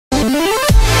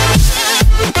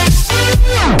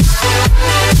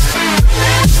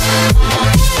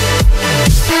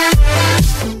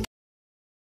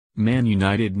Man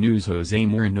United news: Jose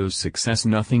Mourinho's success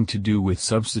nothing to do with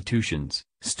substitutions.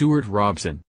 Stewart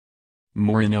Robson.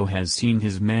 Mourinho has seen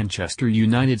his Manchester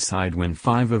United side win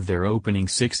 5 of their opening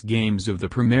 6 games of the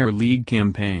Premier League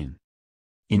campaign.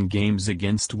 In games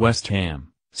against West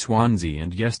Ham, Swansea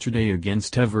and yesterday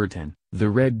against Everton, the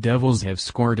Red Devils have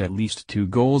scored at least 2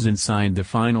 goals inside the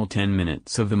final 10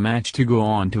 minutes of the match to go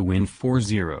on to win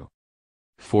 4-0.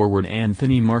 Forward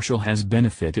Anthony Martial has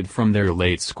benefited from their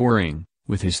late scoring,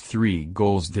 with his 3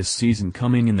 goals this season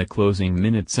coming in the closing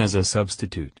minutes as a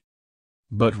substitute.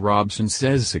 But Robson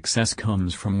says success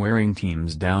comes from wearing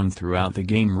teams down throughout the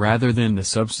game rather than the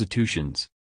substitutions.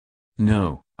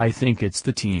 "No, I think it's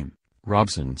the team,"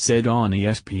 Robson said on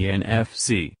ESPN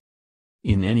FC.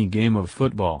 "In any game of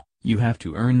football, you have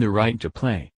to earn the right to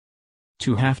play.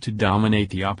 To have to dominate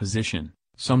the opposition,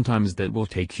 sometimes that will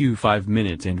take you 5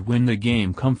 minutes and win the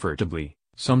game comfortably,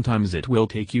 sometimes it will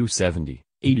take you 70,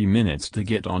 80 minutes to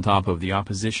get on top of the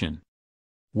opposition."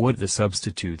 What the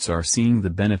substitutes are seeing the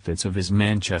benefits of is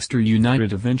Manchester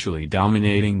United eventually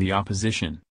dominating the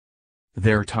opposition.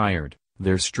 They're tired,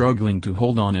 they're struggling to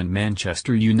hold on, and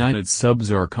Manchester United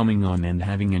subs are coming on and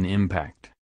having an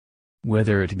impact.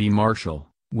 Whether it be Martial,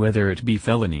 whether it be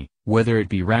Fellaini, whether it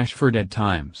be Rashford at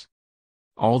times.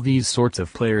 All these sorts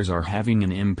of players are having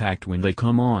an impact when they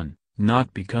come on,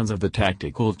 not because of the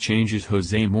tactical changes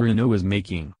Jose Mourinho is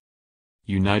making.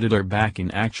 United are back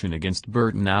in action against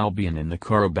Burton Albion in the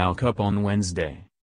Carabao Cup on Wednesday.